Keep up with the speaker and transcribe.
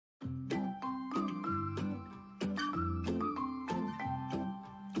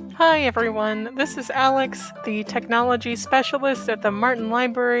Hi everyone, this is Alex, the technology specialist at the Martin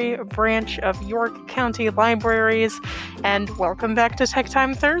Library branch of York County Libraries, and welcome back to Tech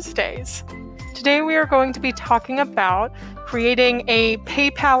Time Thursdays. Today we are going to be talking about creating a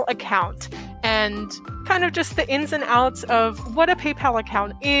PayPal account and kind of just the ins and outs of what a PayPal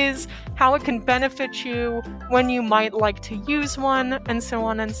account is, how it can benefit you, when you might like to use one, and so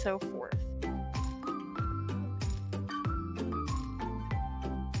on and so forth.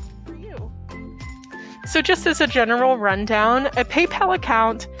 So just as a general rundown, a PayPal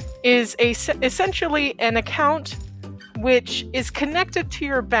account is essentially an account which is connected to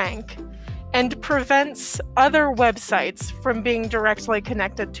your bank and prevents other websites from being directly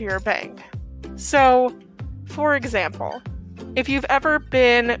connected to your bank. So, for example, if you've ever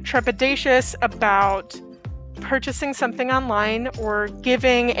been trepidatious about purchasing something online or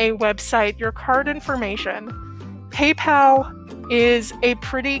giving a website your card information, PayPal is a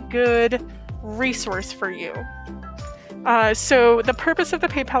pretty good resource for you. So the purpose of the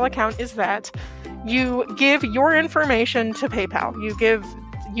PayPal account is that you give your information to PayPal.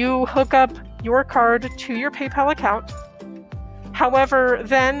 You hook up your card to your PayPal account. However,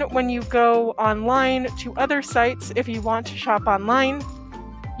 then when you go online to other sites, if you want to shop online,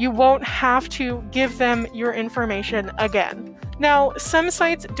 you won't have to give them your information again. Now, some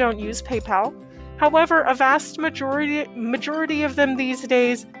sites don't use PayPal. However, a vast majority of them these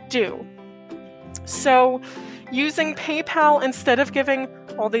days do. So using PayPal instead of giving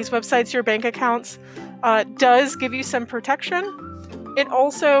all these websites your bank accounts does give you some protection. It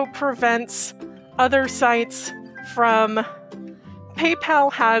also prevents other sites from...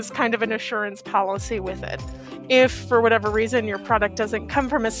 PayPal has kind of an assurance policy with it. If for whatever reason your product doesn't come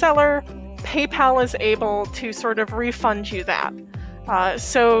from a seller, PayPal is able to sort of refund you that.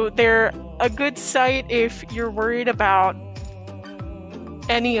 So they're a good site if you're worried about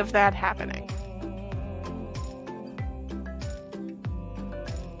any of that happening.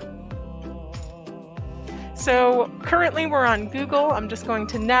 So currently we're on Google. I'm just going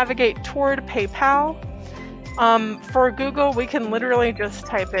to navigate toward PayPal. For Google, we can literally just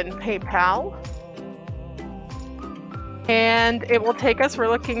type in PayPal. And it will take us, we're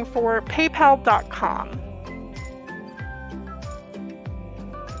looking for paypal.com.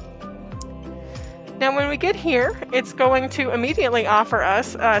 Now when we get here, it's going to immediately offer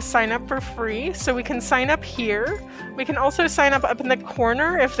us sign up for free. So we can sign up here. We can also sign up in the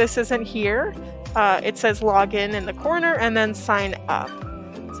corner if this isn't here. It says login in the corner and then sign up.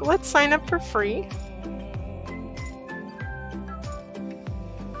 So let's sign up for free.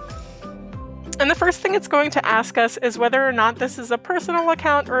 And the first thing it's going to ask us is whether or not this is a personal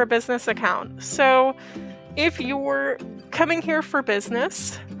account or a business account. So if you're coming here for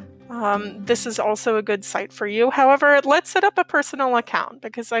business, this is also a good site for you. However, let's set up a personal account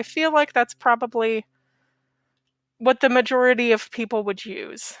because I feel like that's probably what the majority of people would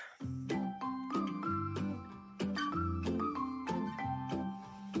use.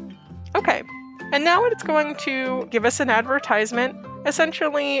 Okay, and now it's going to give us an advertisement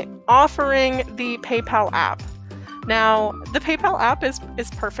essentially offering the PayPal app. Now, the PayPal app is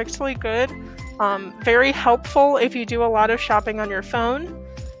perfectly good, very helpful if you do a lot of shopping on your phone.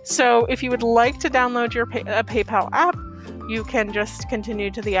 So if you would like to download your PayPal app, you can just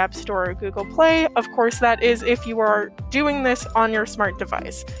continue to the App Store or Google Play. Of course, that is if you are doing this on your smart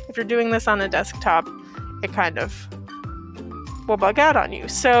device. If you're doing this on a desktop, it kind of will bug out on you.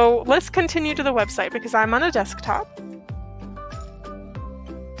 So let's continue to the website because I'm on a desktop.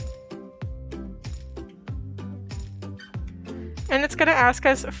 And it's going to ask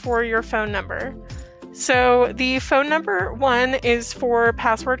us for your phone number. So the phone number one is for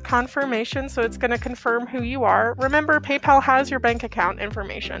password confirmation, so it's going to confirm who you are. Remember, PayPal has your bank account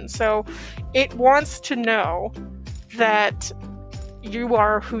information, so it wants to know that you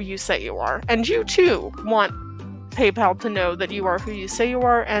are who you say you are. And you too want PayPal to know that you are who you say you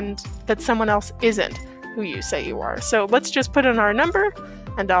are and that someone else isn't who you say you are. So let's just put in our number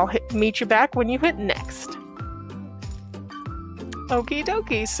and I'll meet you back when you hit next. Okie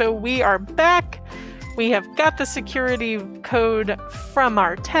dokie, so we are back. We have got the security code from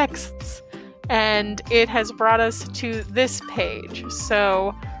our texts and it has brought us to this page.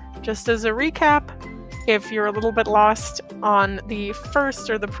 So just as a recap, if you're a little bit lost on the first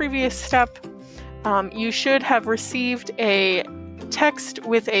or the previous step, you should have received a text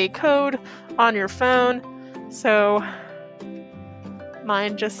with a code on your phone. So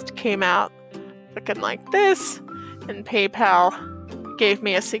mine just came out looking like this, and PayPal gave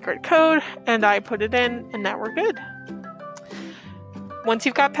me a secret code and I put it in, and now we're good. Once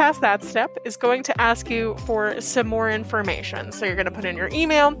you've got past that step, it's going to ask you for some more information. So you're going to put in your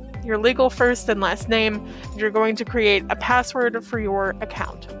email, your legal first and last name, and you're going to create a password for your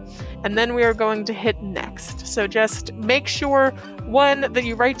account. And then we are going to hit next. So just make sure, one, that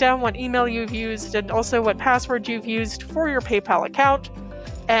you write down what email you've used and also what password you've used for your PayPal account,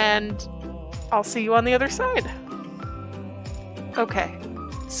 and I'll see you on the other side. Okay,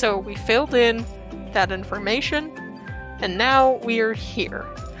 so we filled in that information, and now we are here.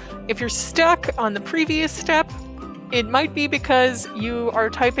 If you're stuck on the previous step, it might be because you are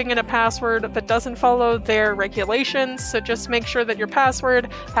typing in a password that doesn't follow their regulations, so just make sure that your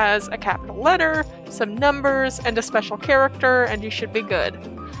password has a capital letter, some numbers, and a special character, and you should be good.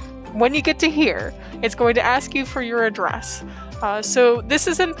 When you get to here, it's going to ask you for your address. So this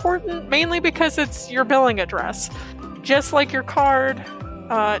is important mainly because it's your billing address. Just like your card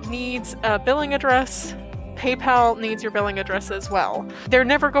needs a billing address, PayPal needs your billing address as well. They're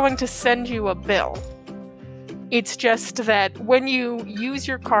never going to send you a bill. It's just that when you use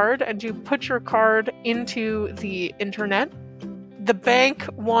your card and you put your card into the internet, the bank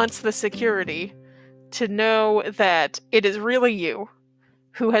wants the security to know that it is really you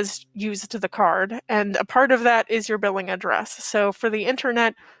who has used the card, and a part of that is your billing address. So for the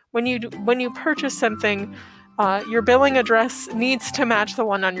internet, when you purchase something, your billing address needs to match the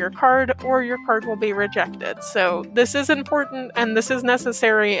one on your card, or your card will be rejected. So this is important and this is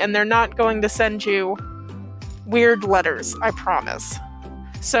necessary, and they're not going to send you weird letters, I promise.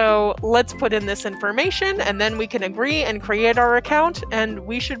 So let's put in this information, and then we can agree and create our account, and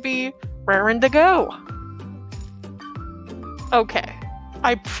we should be raring to go. Okay,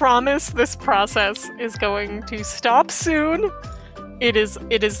 I promise this process is going to stop soon. This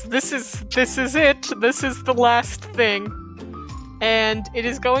is it. This is the last thing. And it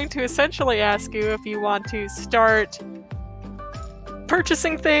is going to essentially ask you if you want to start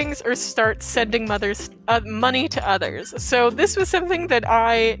purchasing things or start sending money to others. So this was something that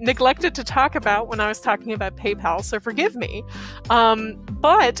I neglected to talk about when I was talking about PayPal, so forgive me.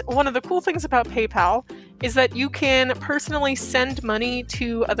 But one of the cool things about PayPal is that you can personally send money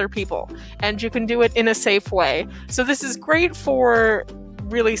to other people, and you can do it in a safe way. So this is great for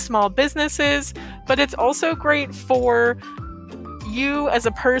really small businesses, but it's also great for you as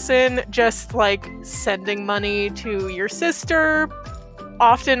a person, just like sending money to your sister.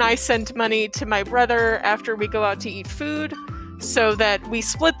 Often I send money to my brother after we go out to eat food, so that we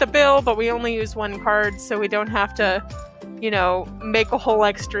split the bill, but we only use one card, so we don't have to, make a whole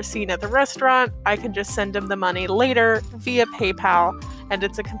extra scene at the restaurant. I can just send him the money later via PayPal, and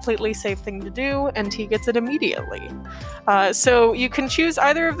it's a completely safe thing to do, and he gets it immediately. So you can choose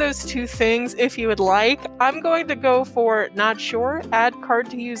either of those two things if you would like. I'm going to go for not sure, add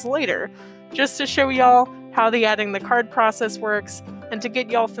card to use later, just to show y'all how the adding the card process works, and to get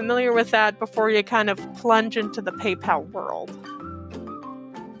y'all familiar with that before you kind of plunge into the PayPal world.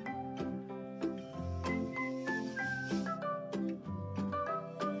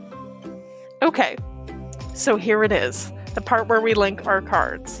 Okay, so here it is, the part where we link our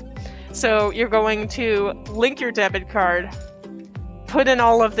cards. So you're going to link your debit card, put in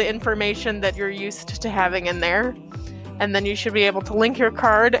all of the information that you're used to having in there, and then you should be able to link your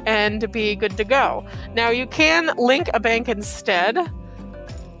card and be good to go. Now you can link a bank instead.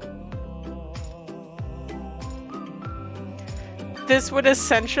 This would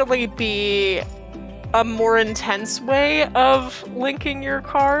essentially be a more intense way of linking your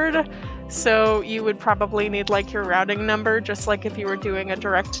card. So you would probably need like your routing number, just like if you were doing a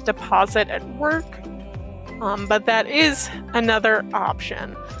direct deposit at work. But that is another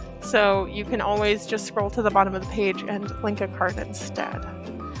option. So you can always just scroll to the bottom of the page and link a card instead.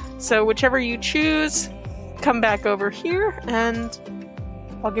 So whichever you choose, come back over here and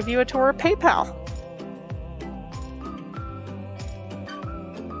I'll give you a tour of PayPal.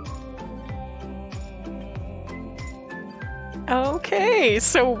 Okay,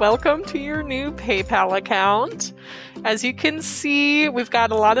 so welcome to your new PayPal account. As you can see, we've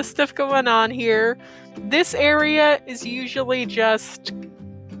got a lot of stuff going on here. This area is usually just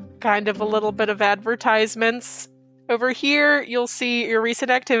kind of a little bit of advertisements. Over here, you'll see your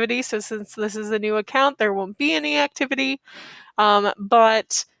recent activity. So since this is a new account, there won't be any activity.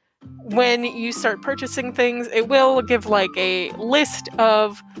 But when you start purchasing things, it will give like a list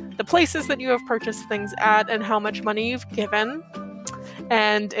of the places that you have purchased things at and how much money you've given.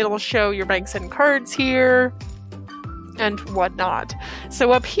 And it'll show your banks and cards here and whatnot.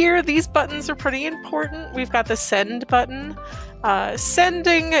 So up here, these buttons are pretty important. We've got the send button.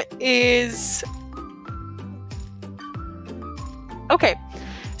 Sending is... Okay,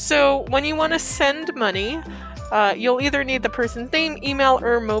 so when you want to send money, you'll either need the person's name, email,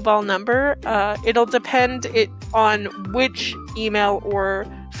 or mobile number. It'll depend on which email or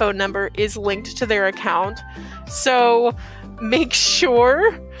phone number is linked to their account. So make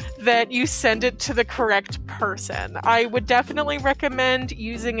sure that you send it to the correct person. I would definitely recommend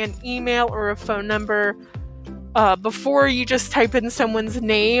using an email or a phone number before you just type in someone's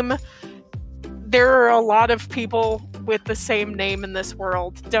name. There are a lot of people with the same name in this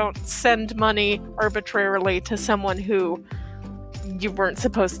world. Don't send money arbitrarily to someone who you weren't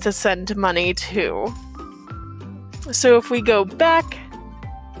supposed to send money to. So if we go back,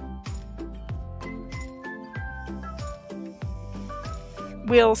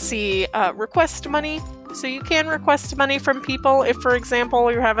 we'll see request money. So you can request money from people if, for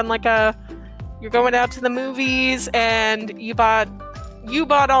example, you're having you're going out to the movies and you bought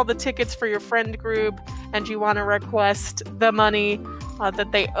all the tickets for your friend group and you want to request the money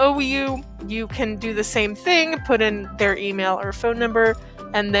that they owe you. You can do the same thing, put in their email or phone number,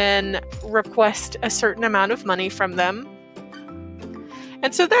 and then request a certain amount of money from them.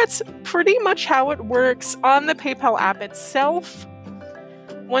 And so that's pretty much how it works on the PayPal app itself.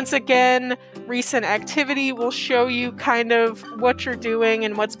 Once again, recent activity will show you kind of what you're doing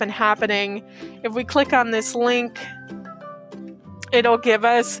and what's been happening. If we click on this link, it'll give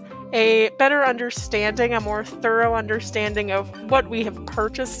us a better understanding, a more thorough understanding of what we have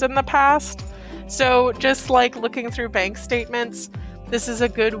purchased in the past. So just like looking through bank statements, this is a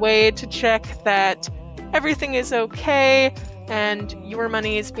good way to check that everything is okay and your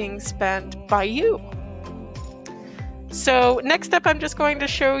money is being spent by you. So next up, I'm just going to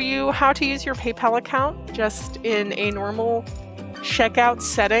show you how to use your PayPal account just in a normal checkout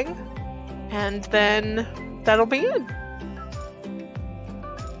setting, and then that'll be it.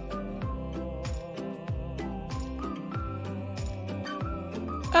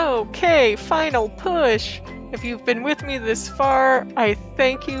 Okay, final push. If you've been with me this far, I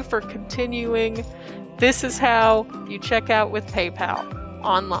thank you for continuing. This is how you check out with PayPal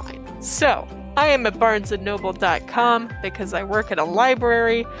online. So, I am at barnesandnoble.com because I work at a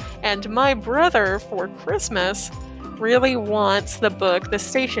library, and my brother, for Christmas, really wants the book The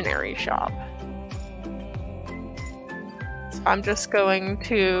Stationery Shop. So I'm just going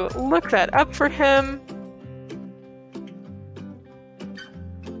to look that up for him.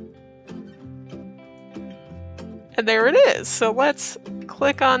 And there it is. So let's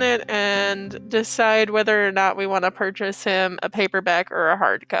click on it and decide whether or not we want to purchase him a paperback or a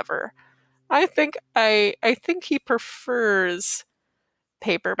hardcover. I think he prefers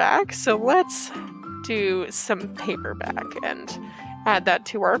paperback, so let's do some paperback and add that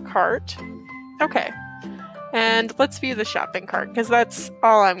to our cart. Okay, and let's view the shopping cart because that's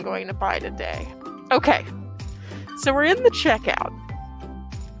all I'm going to buy today. Okay, so we're in the checkout.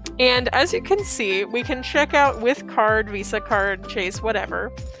 And as you can see, we can check out with card, Visa card, Chase,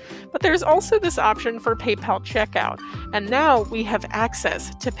 whatever. But there's also this option for PayPal checkout. And now we have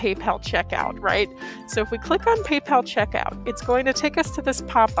access to PayPal checkout, right? So if we click on PayPal checkout, it's going to take us to this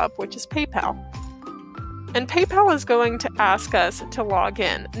pop-up, which is PayPal. And PayPal is going to ask us to log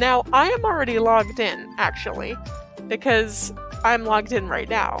in. Now, I am already logged in, actually, because I'm logged in right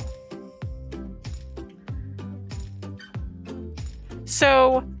now.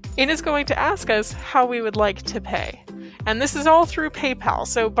 So it is going to ask us how we would like to pay. And this is all through PayPal.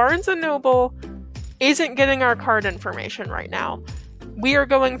 So Barnes & Noble isn't getting our card information right now. We are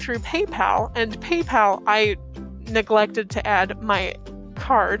going through PayPal, and PayPal, I neglected to add my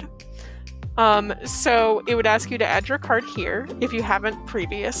card. So it would ask you to add your card here if you haven't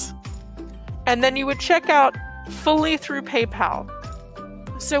previous. And then you would check out fully through PayPal.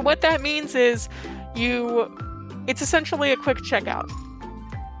 So what that means is it's essentially a quick checkout.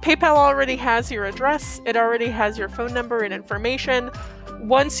 PayPal already has your address, it already has your phone number and information.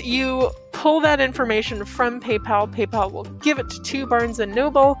 Once you pull that information from PayPal, PayPal will give it to Barnes &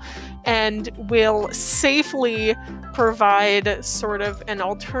 Noble and will safely provide sort of an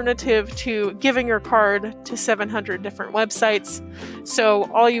alternative to giving your card to 700 different websites.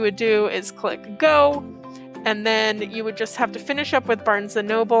 So all you would do is click go, and then you would just have to finish up with Barnes &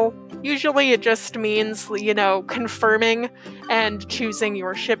 Noble. Usually it just means, confirming and choosing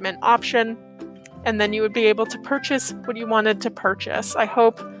your shipment option, and then you would be able to purchase what you wanted to purchase. I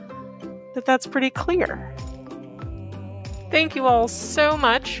hope that that's pretty clear. Thank you all so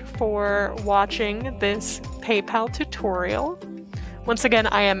much for watching this PayPal tutorial. Once again,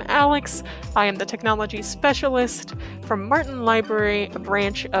 I am Alex. I am the technology specialist from Martin Library, a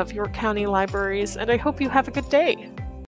branch of York County Libraries, and I hope you have a good day.